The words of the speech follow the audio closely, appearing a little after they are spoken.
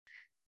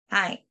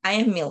Hi, I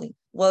am Millie.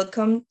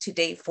 Welcome to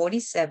day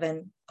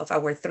 47 of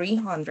our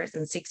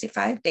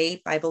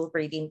 365-day Bible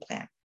reading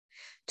plan.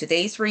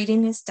 Today's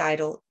reading is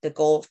titled The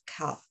Gold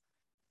Calf.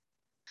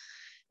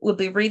 We'll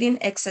be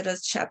reading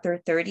Exodus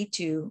chapter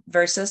 32,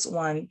 verses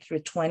 1 through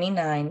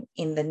 29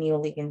 in the New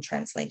Living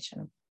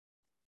Translation.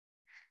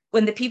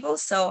 When the people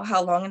saw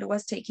how long it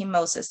was taking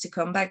Moses to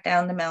come back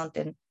down the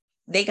mountain,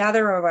 they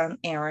gathered around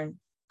Aaron.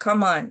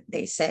 "Come on,"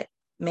 they said,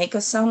 "make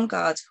us some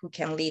gods who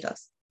can lead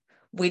us.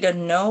 We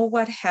don't know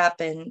what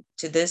happened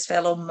to this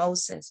fellow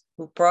Moses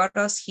who brought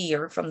us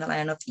here from the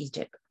land of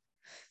Egypt."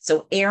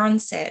 So Aaron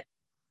said,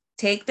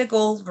 "Take the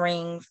gold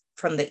ring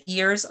from the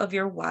ears of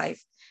your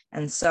wife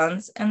and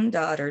sons and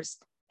daughters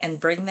and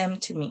bring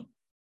them to me."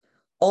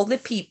 All the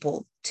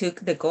people took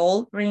the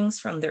gold rings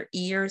from their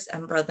ears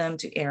and brought them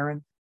to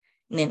Aaron.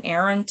 And then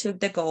Aaron took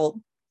the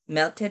gold,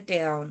 melted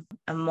down,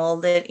 and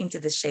molded into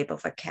the shape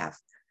of a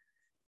calf.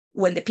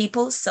 When the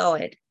people saw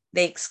it,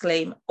 they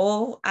exclaimed,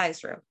 "O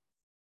Israel,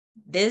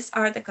 these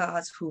are the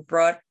gods who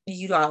brought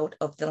you out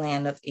of the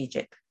land of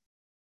Egypt."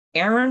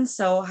 Aaron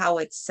saw how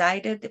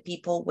excited the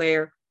people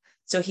were,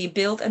 so he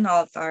built an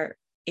altar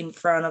in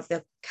front of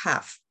the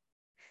calf.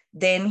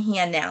 Then he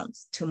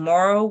announced,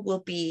 "Tomorrow will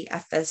be a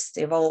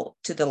festival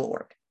to the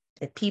Lord."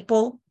 The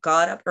people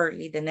got up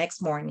early the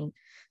next morning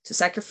to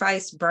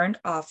sacrifice burnt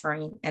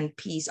offering and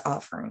peace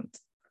offerings.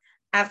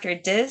 After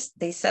this,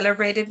 they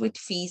celebrated with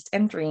feasts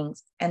and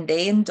drinks, and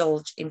they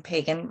indulged in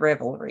pagan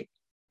revelry.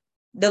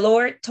 The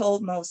Lord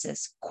told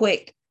Moses,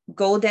 "Quick,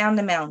 go down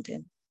the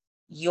mountain.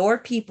 Your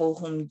people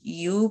whom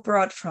you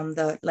brought from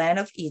the land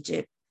of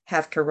Egypt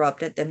have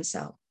corrupted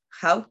themselves.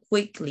 How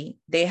quickly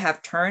they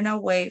have turned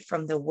away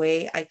from the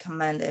way I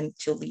command them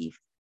to live.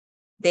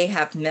 They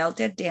have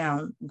melted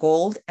down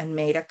gold and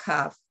made a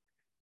calf,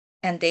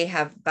 and they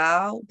have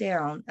bowed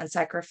down and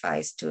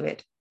sacrificed to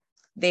it.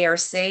 They are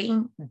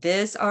saying,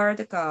 'These are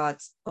the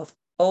gods of,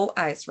 O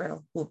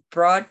Israel, who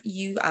brought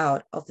you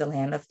out of the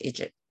land of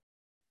Egypt.'"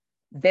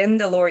 Then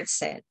the Lord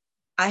said,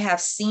 "I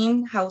have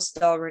seen how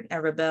stubborn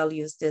and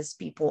rebellious these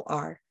people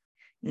are.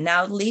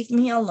 Now leave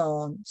me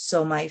alone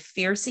so my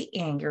fiery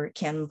anger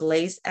can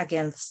blaze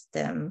against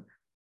them,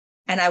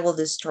 and I will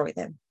destroy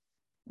them.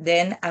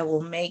 Then I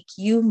will make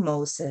you,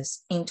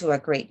 Moses, into a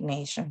great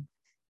nation."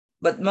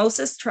 But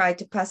Moses tried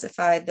to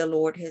pacify the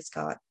Lord his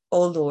God.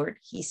 "O Lord,"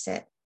 he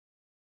said,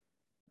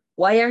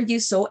 "why are you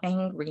so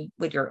angry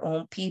with your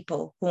own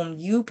people, whom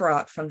you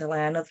brought from the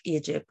land of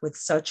Egypt with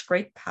such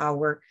great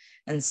power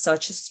and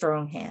such a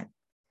strong hand?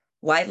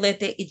 Why let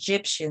the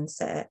Egyptians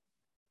say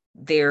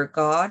their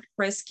God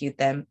rescued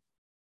them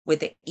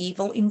with the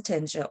evil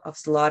intention of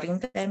slaughtering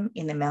them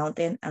in the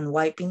mountain and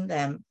wiping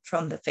them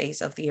from the face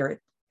of the earth?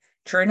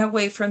 Turn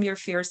away from your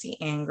fiery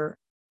anger.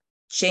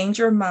 Change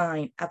your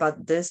mind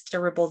about this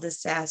terrible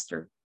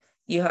disaster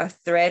you have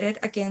threatened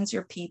against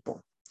your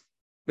people.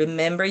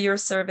 Remember your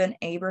servant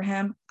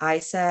Abraham,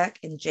 Isaac,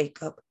 and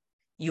Jacob.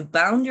 You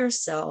bound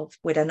yourself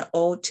with an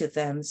oath to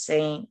them,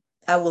 saying,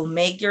 'I will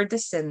make your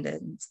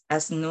descendants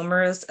as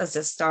numerous as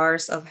the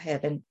stars of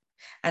heaven,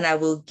 and I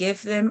will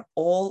give them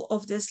all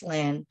of this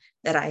land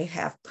that I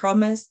have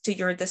promised to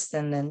your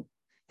descendants,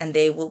 and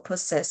they will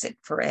possess it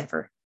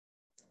forever.'"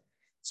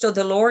 So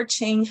the Lord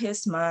changed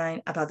his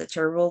mind about the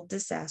terrible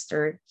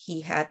disaster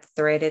he had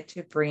threatened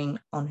to bring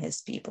on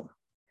his people.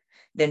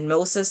 Then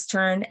Moses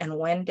turned and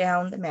went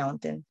down the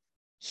mountain.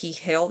 He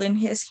held in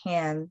his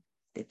hand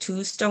the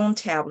 2 stone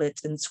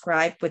tablets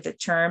inscribed with the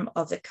term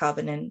of the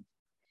covenant.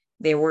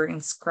 They were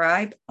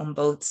inscribed on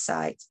both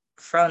sides,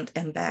 front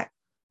and back.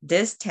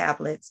 These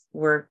tablets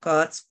were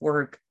God's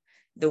work.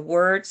 The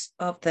words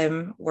of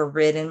them were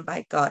written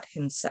by God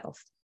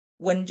himself.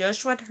 When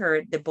Joshua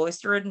heard the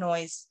boisterous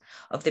noise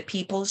of the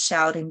people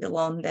shouting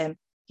below them,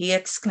 he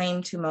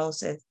exclaimed to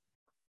Moses,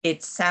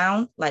 "It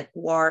sounds like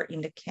war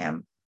in the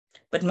camp."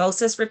 But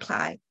Moses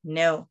replied,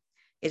 "No,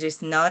 it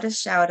is not a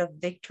shout of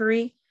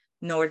victory,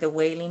 nor the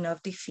wailing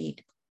of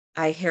defeat.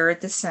 I heard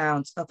the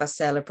sounds of a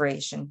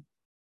celebration."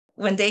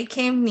 When they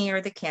came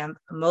near the camp,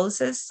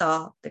 Moses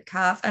saw the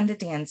calf and the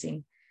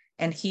dancing,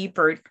 and he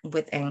burned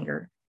with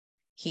anger.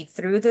 He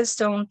threw the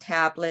stone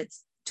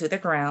tablets to the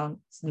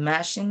ground,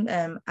 smashing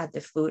them at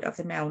the foot of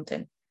the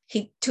mountain.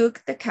 He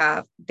took the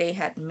calf they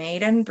had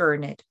made and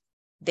burned it.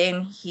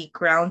 Then he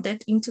ground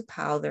it into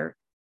powder,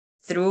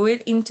 threw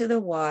it into the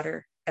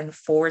water, and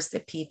forced the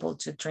people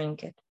to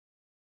drink it.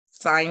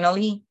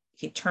 Finally,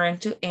 he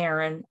turned to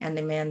Aaron and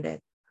demanded,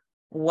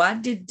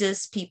 "What did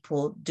these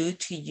people do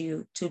to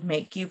you to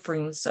make you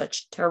bring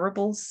such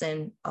terrible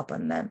sin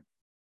upon them?"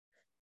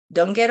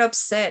 "Don't get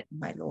upset,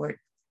 my lord,"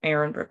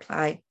 Aaron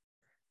replied.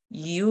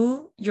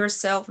 "You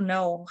yourself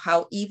know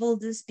how evil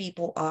these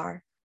people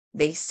are.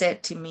 They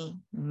said to me,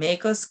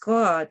 'Make us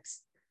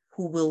gods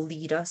who will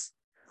lead us.'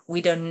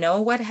 We don't know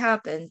what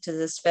happened to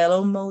this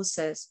fellow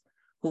Moses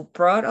who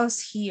brought us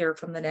here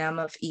from the land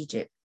of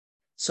Egypt.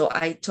 So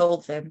I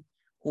told them,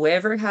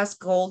 'Whoever has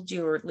gold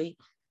jewelry,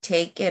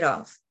 take it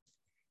off.'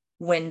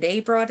 When they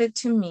brought it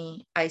to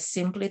me, I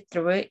simply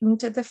threw it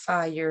into the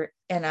fire,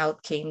 and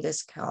out came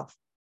this calf."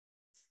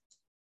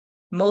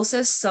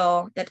 Moses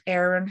saw that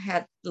Aaron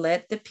had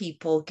let the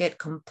people get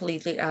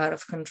completely out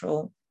of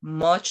control,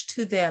 much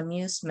to the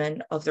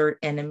amusement of their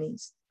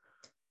enemies.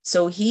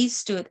 So he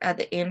stood at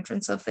the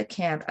entrance of the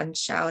camp and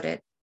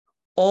shouted,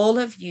 "All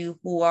of you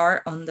who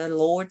are on the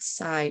Lord's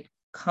side,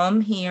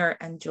 come here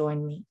and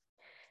join me."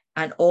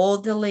 And all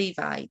the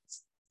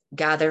Levites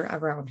gathered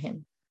around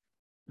him.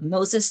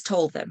 Moses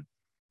told them,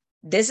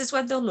 "This is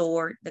what the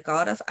Lord, the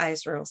God of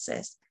Israel,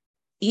 says.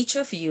 Each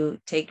of you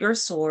take your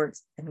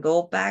swords and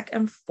go back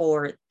and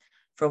forth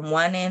from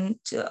one end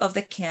of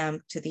the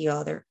camp to the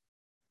other.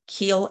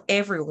 Kill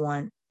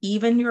everyone,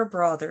 even your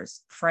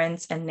brothers,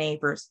 friends, and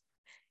neighbors."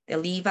 The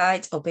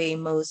Levites obeyed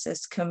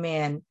Moses'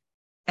 command,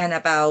 and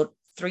about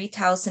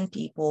 3,000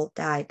 people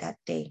died that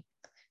day.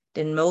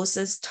 Then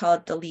Moses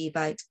taught the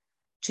Levites,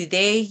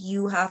 "Today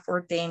you have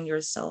ordained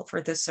yourself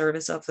for the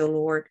service of the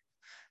Lord,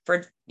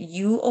 for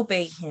you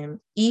obey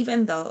him,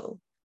 even though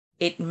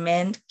it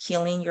meant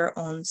killing your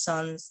own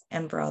sons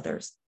and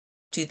brothers.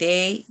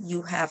 Today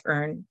you have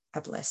earned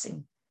a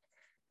blessing."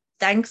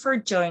 Thanks for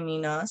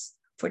joining us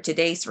for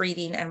today's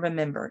reading. And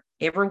remember,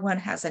 everyone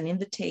has an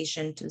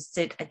invitation to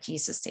sit at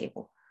Jesus'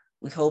 table.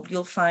 We hope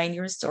you'll find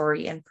your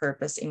story and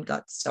purpose in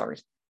God's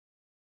story.